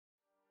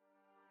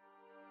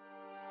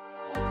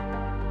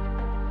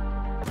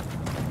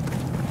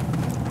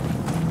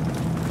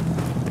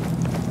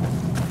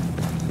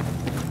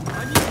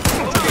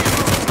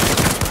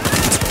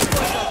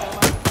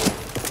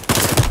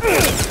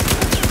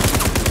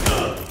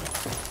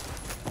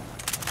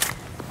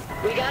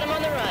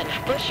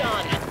Push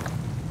on.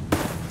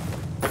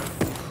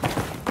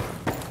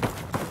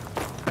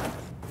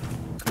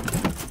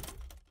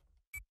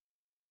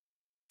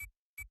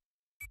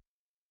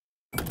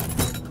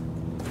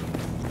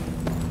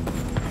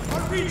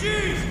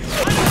 RPGs!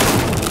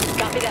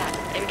 Copy that.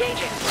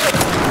 Engaging.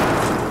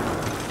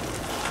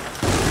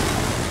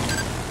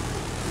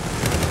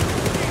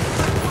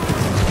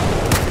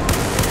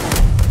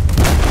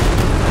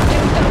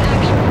 Tombstone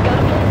action.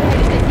 Gotta pull away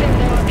to take down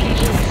their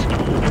RPGs.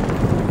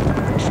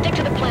 Stick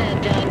to the plan,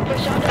 Dan.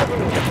 Push onto the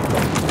roof.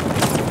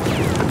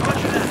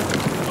 Roger that.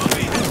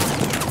 Moving.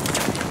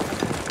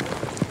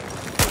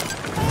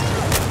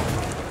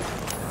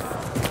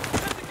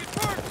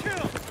 Confirmed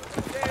kill.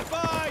 Stand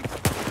by.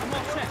 I'm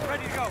all set.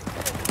 Ready to go.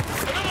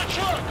 Another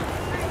truck.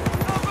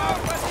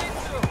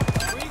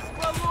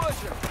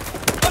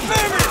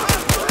 Affirmative.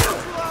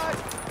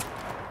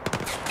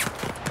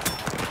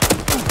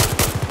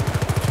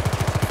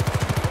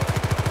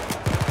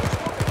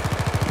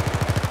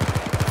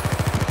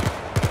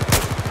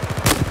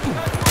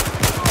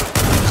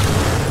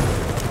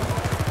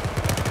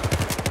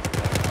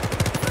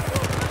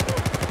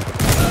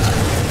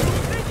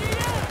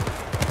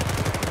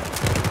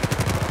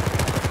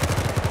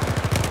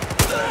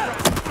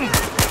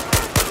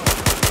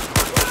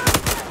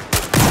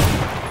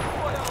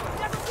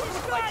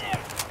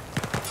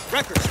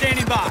 Record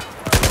standing by.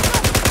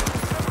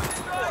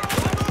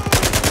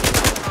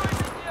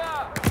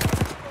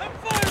 I'm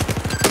fired!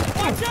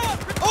 Watch out!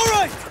 All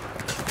right!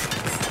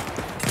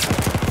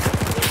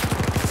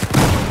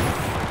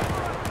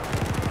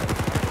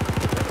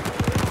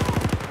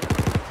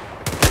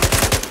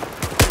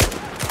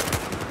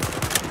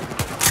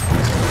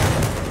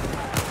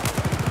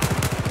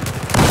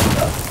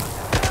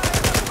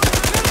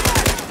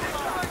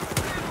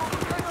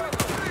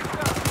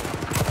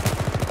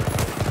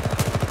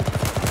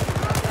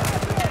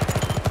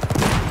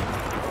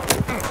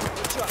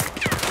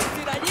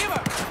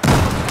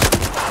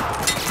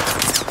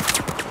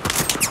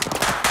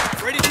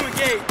 Ready to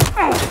engage.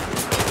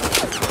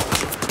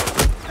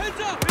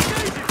 Heads up,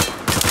 engaging.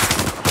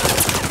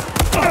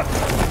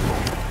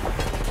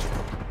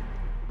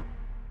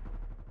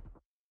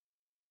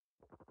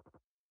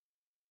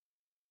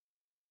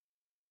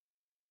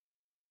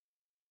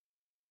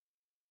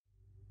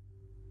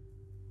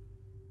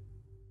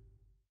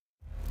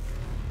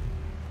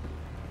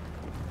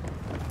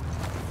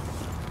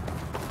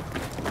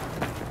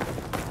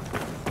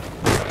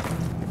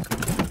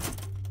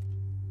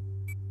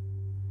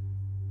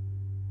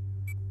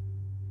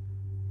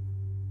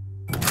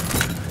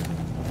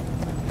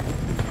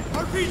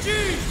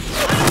 RPGs!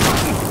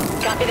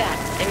 Copy that.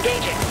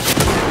 Engaging.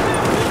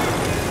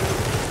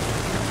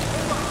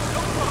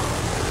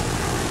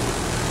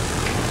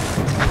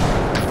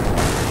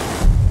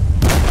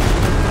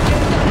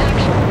 Tombstone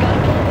action. Gotta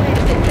pull away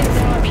to take down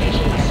their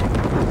RPGs.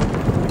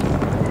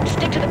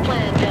 Stick to the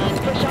plan, Dan.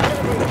 Push onto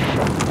the roof.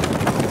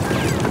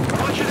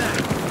 Roger that.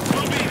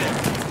 We'll be there.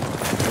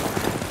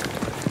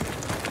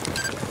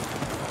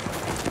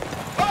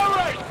 All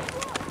right!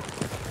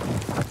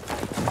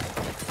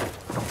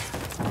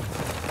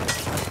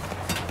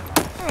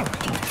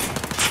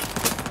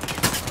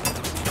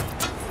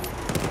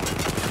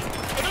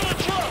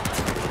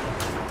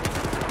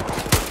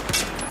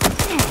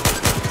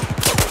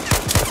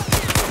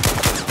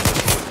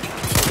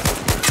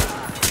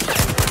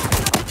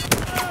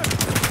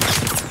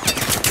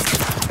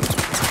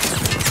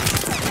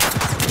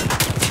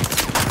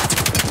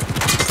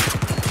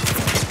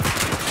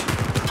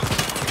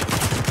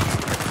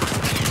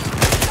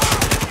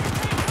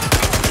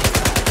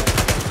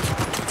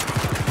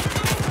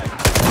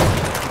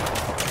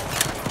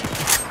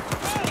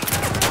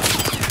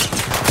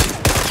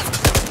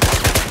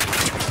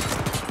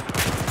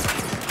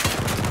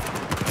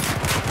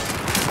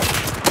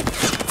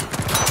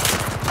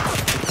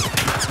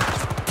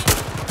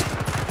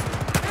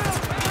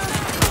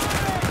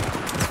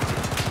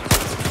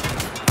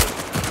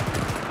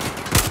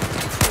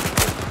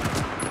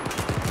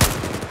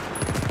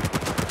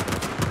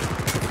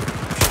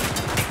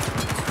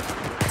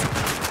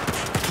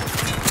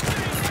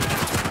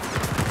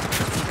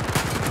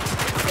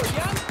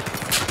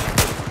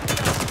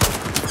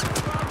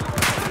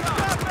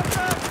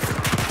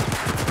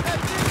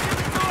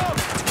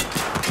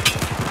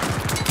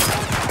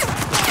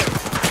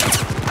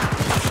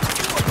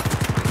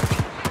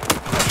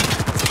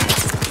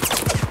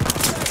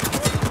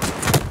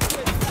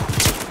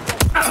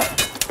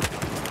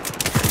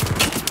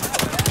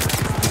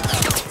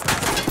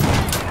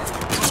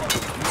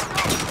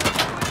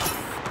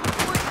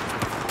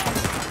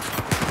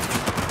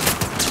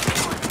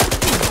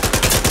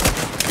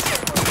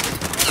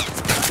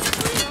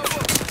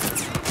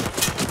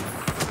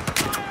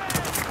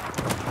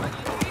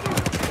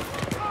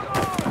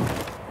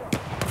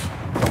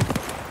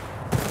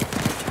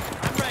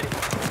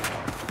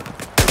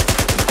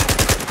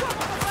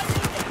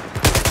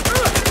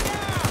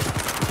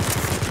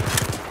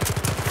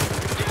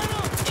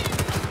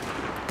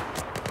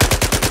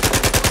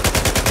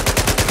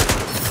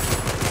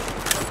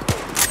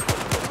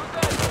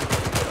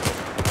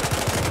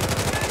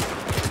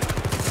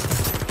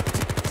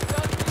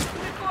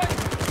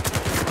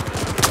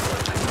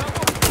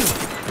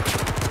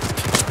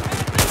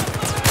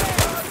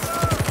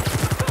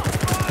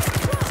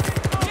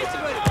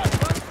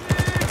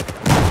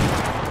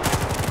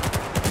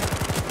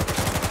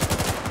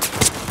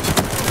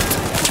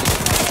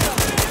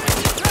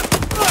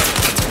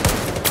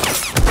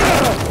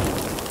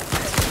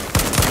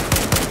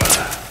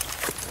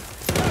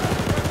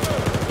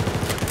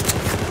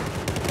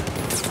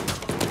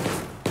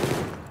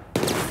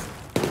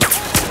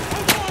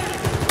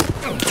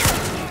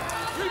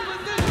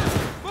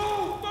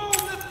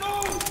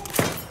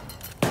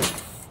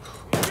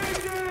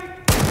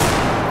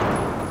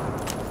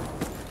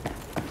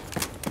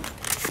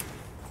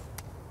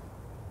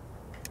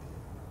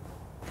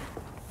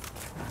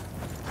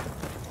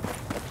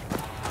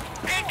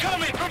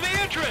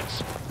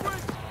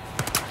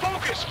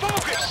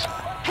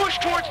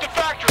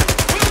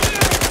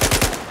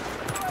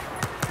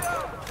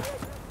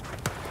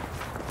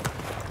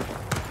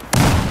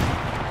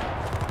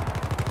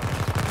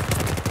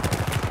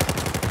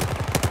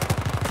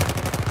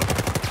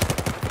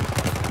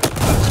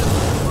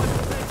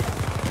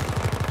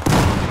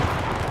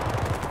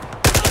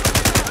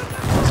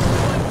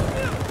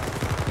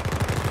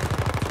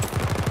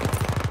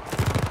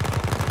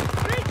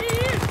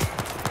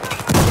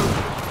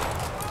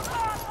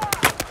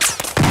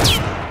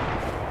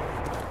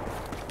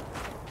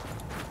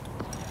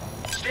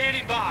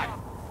 by.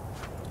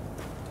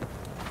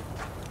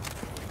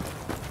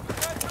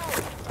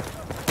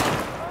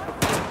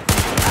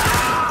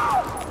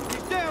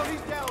 He's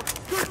down.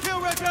 Good kill,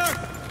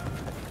 Redder.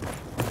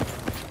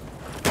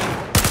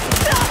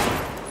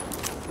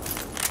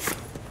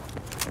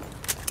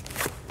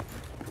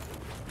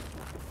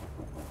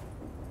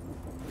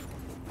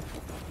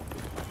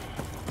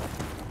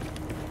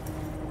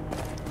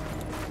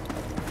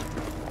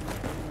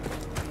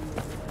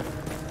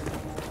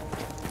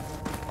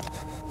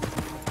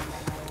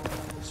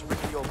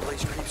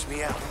 Place creeps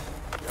me out.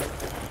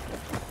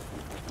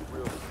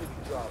 Real city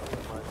job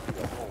reminds me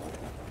of home.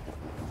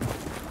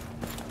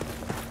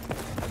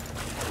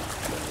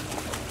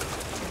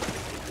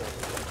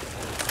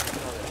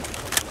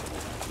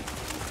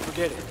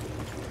 Forget it.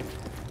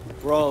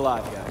 We're all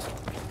alive, guys.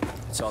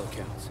 That's all that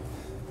counts.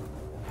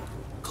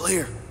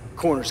 Clear.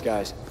 Corners,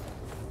 guys.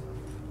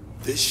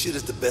 This shit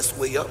is the best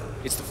way up.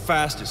 It's the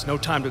fastest. No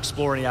time to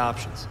explore any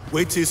options.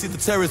 Wait till you see the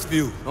terrace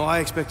view. Oh, I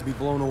expect to be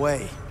blown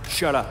away.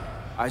 Shut up.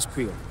 Eyes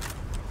peeled.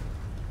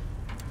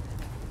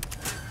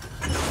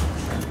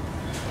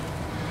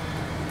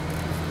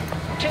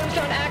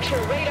 Tombstone actual,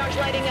 radar's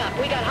lighting up.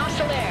 We got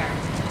hostile air.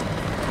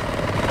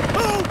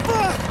 Oh,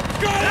 fuck!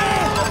 Got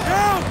him!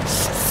 Help!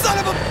 Son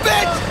of a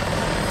bitch!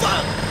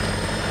 Fuck!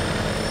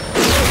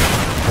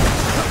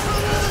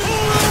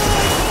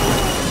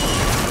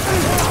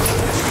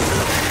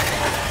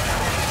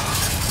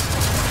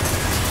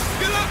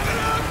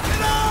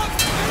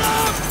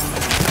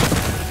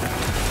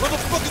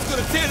 Motherfucker's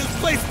gonna tear this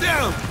place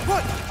down!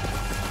 What?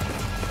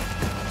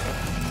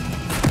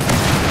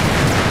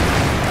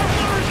 How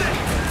far is it?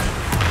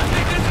 I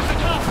think this is the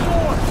top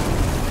floor.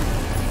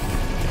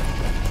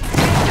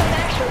 Tombstone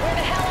actual, where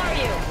the hell are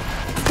you?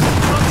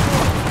 Top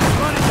floor.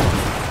 Running.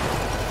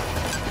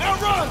 Now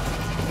run!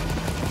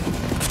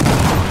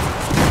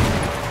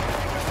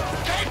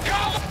 Take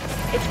cover!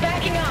 It's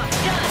backing off.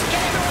 Done. Get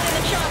everyone in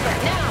the chopper,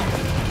 now!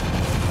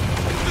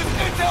 This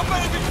intel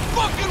better be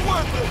fucking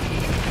worthless!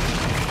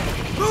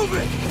 Move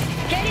it!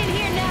 Get in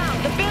here now.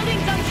 The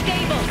building's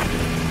unstable.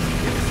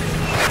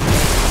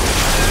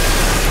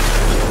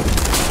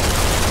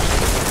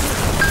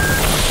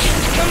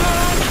 Come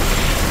on.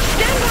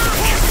 Stand by.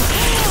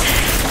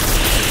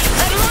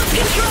 I've lost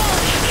control.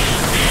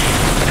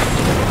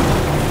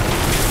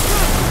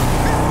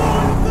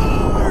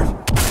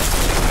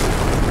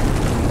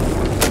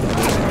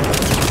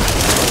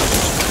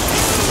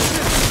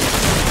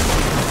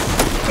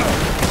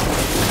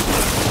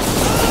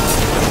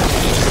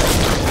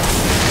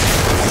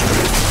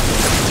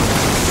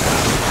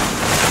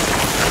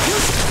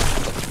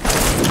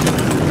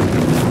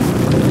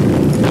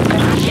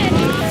 Shit!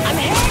 I'm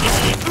hit!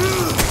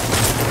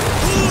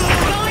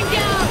 I'm going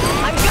down!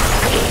 I'm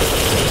going...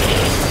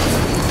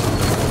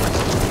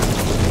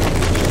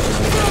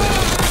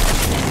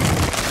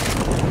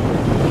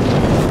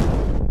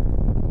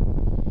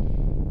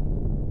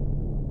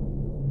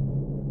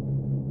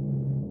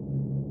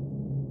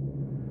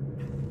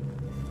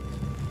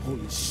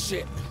 Holy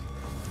shit.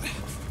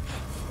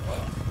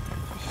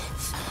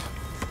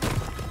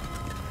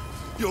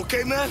 You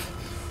okay, man?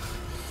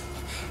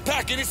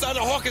 Pack, any sign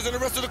of Hawkins and the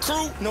rest of the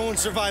crew? No one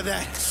survived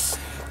that.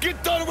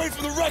 Get done away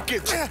from the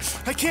wreckage!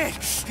 I can't.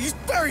 He's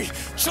buried.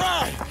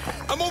 Try!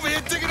 I'm over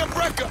here digging up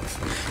wreckage!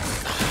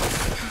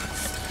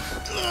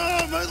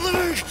 Oh, my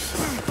leg.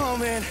 Oh,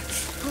 man.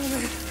 Oh,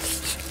 man.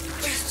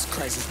 Jesus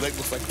Christ, his leg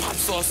looks like pop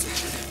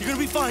sausage. You're gonna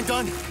be fine,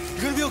 Dunn.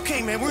 You're gonna be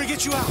okay, man. We're gonna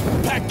get you out.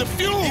 Pack the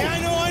fuel! Yeah,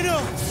 I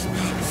know.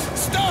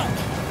 Stop!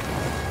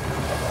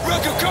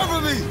 Wrecker, cover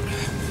me!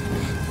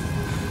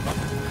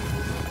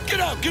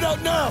 Get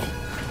out now!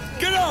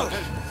 Get out!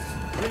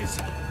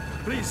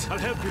 Please, I'll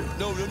help you.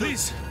 No,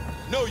 Please.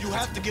 No, you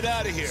have to get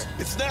out of here.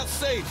 It's not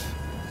safe.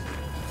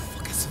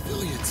 Fucking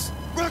civilians.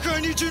 Wrecker,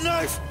 I need your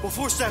knife.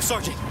 Before staff,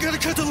 Sergeant. Gotta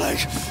cut the leg.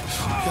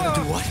 Gotta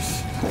do what?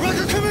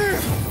 Wrecker, come here!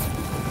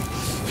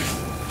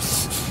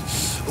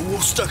 A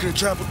wolf stuck in a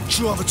trap will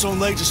chew off its own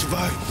leg to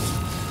survive.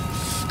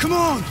 Come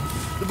on!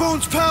 The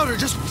bone's powder,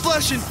 just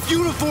flesh and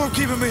uniform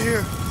keeping me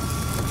here.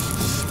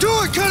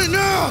 Do it! Cut it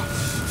now!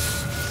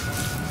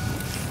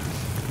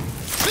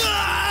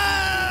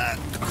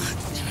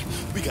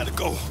 We gotta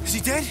go. Is he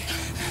dead?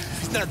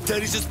 He's not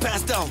dead, he's just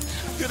passed out.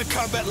 You're the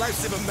combat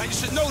lifesaver, man. You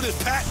should know this,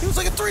 Pat. It was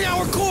like a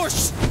 3-hour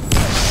course.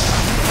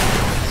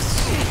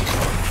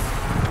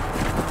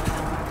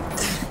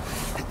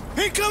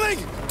 Incoming!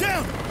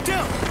 Down!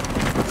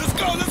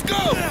 Let's go!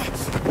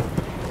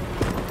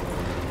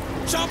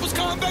 Chopper's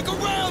coming back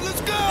around,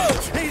 let's go!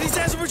 Hey, these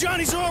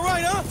Azerbaijanis are all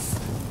right, huh?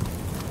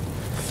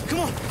 Come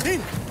on,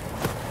 in.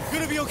 You're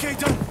gonna be okay,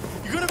 Dunn.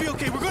 You're gonna be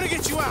okay. We're gonna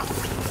get you out.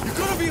 You're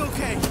gonna be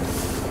okay.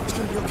 It's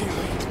gonna be okay,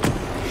 right?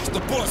 It's the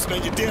boss,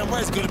 man. You're damn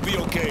right it's gonna be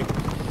okay.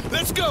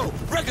 Let's go!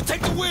 Wrecker,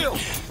 take the wheel!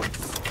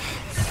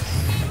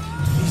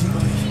 Easy,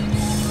 buddy.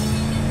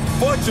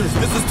 Fortress,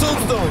 this is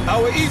Tombstone.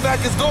 Our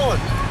evac is gone.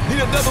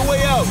 Need another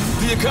way out.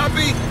 Do you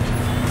copy?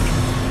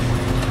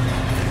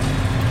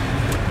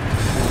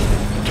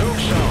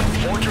 Tombstone,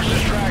 Fortress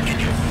is tracking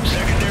you.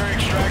 Secondary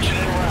extraction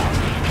en route.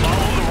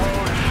 Follow the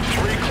road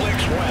 3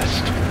 clicks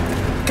west.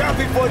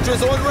 heavy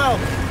fortress en route.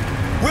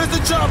 Where's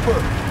the chopper?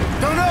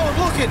 Don't know, I'm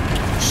looking.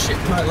 Shit,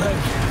 my leg.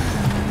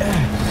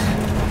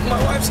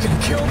 My wife's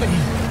gonna kill me.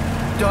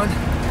 Done.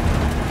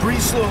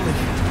 Breathe slowly.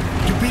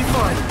 You'll be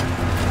fine.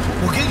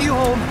 We'll get you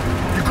home.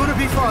 You're gonna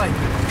be fine.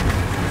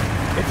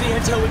 If the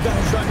intel we got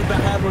is right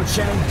about Admiral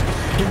Chang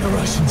and the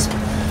Russians,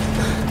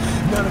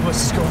 none of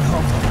us is going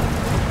home.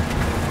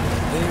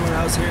 Anyone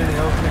else here in the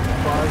El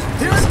Connected bars?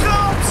 Here it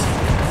comes!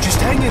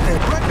 Just hang in there.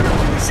 Record,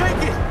 can you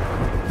shake it?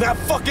 Not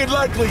fucking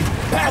likely.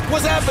 Pac,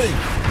 what's happening?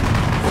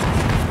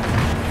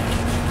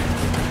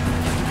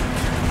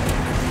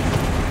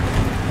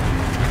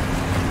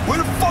 Where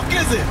the fuck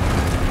is it?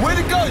 Where'd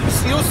it go?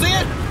 You don't see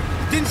it?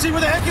 Didn't see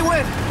where the heck it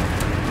went.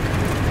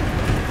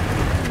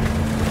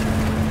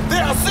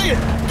 There, I see it.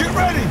 Get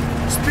ready.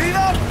 Speed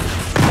up!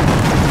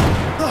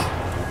 Oh,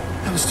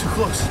 that was too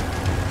close.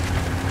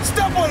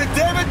 Step on it,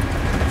 damn it.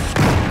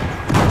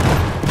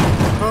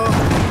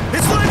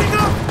 It's lining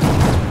up!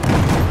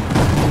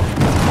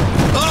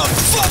 Oh,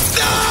 fuck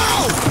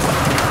no!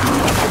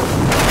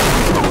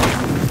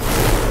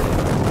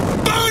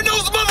 Burn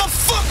those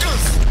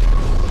motherfuckers!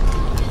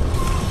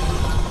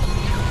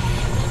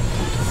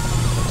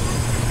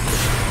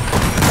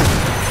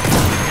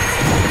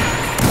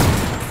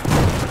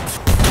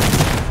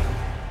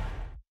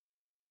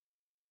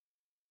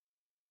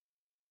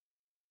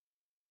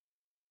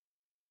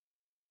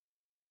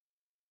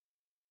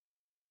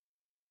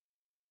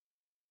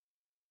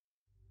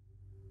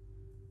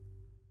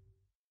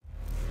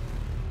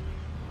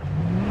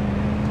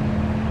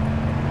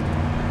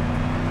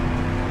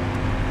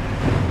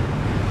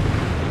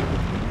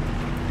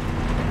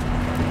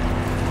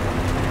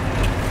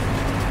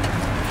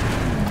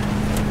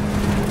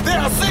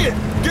 I see it!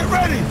 Get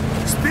ready!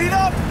 Speed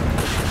up!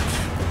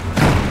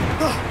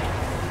 Oh,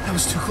 that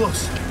was too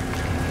close.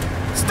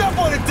 Step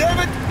on it, damn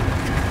it!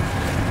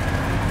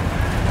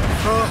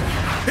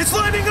 It's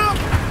lining up!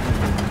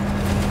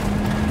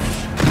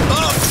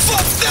 Oh,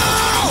 fuck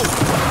no!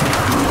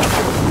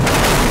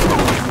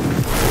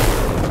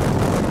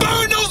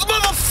 Burn those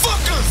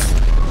motherfuckers!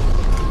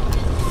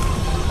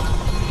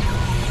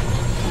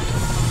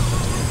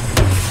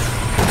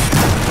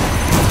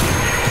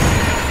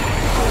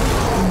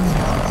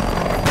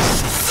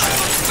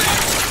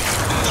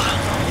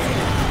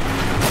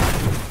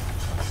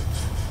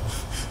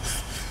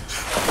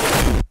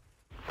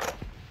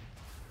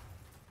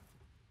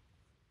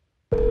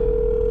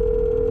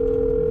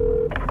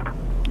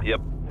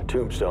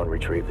 Tombstone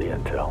retrieved the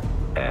intel.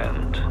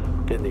 And?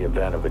 In the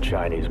event of a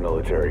Chinese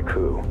military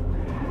coup,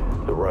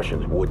 the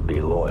Russians would be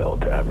loyal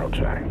to Admiral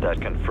Chang. That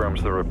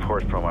confirms the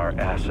report from our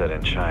asset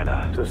in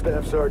China. So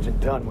Staff Sergeant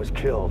Dunn was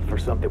killed for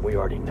something we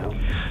already know.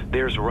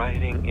 There's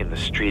rioting in the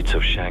streets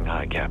of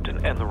Shanghai,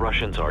 Captain, and the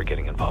Russians are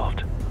getting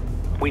involved.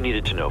 We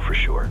needed to know for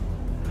sure.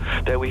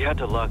 That we had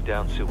to lock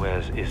down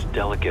Suez is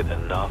delicate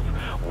enough.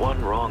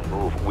 One wrong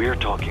move, we're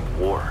talking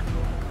war.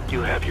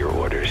 You have your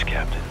orders,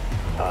 Captain.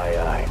 Aye,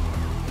 aye.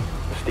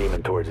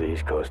 Steaming towards the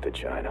east coast of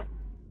China.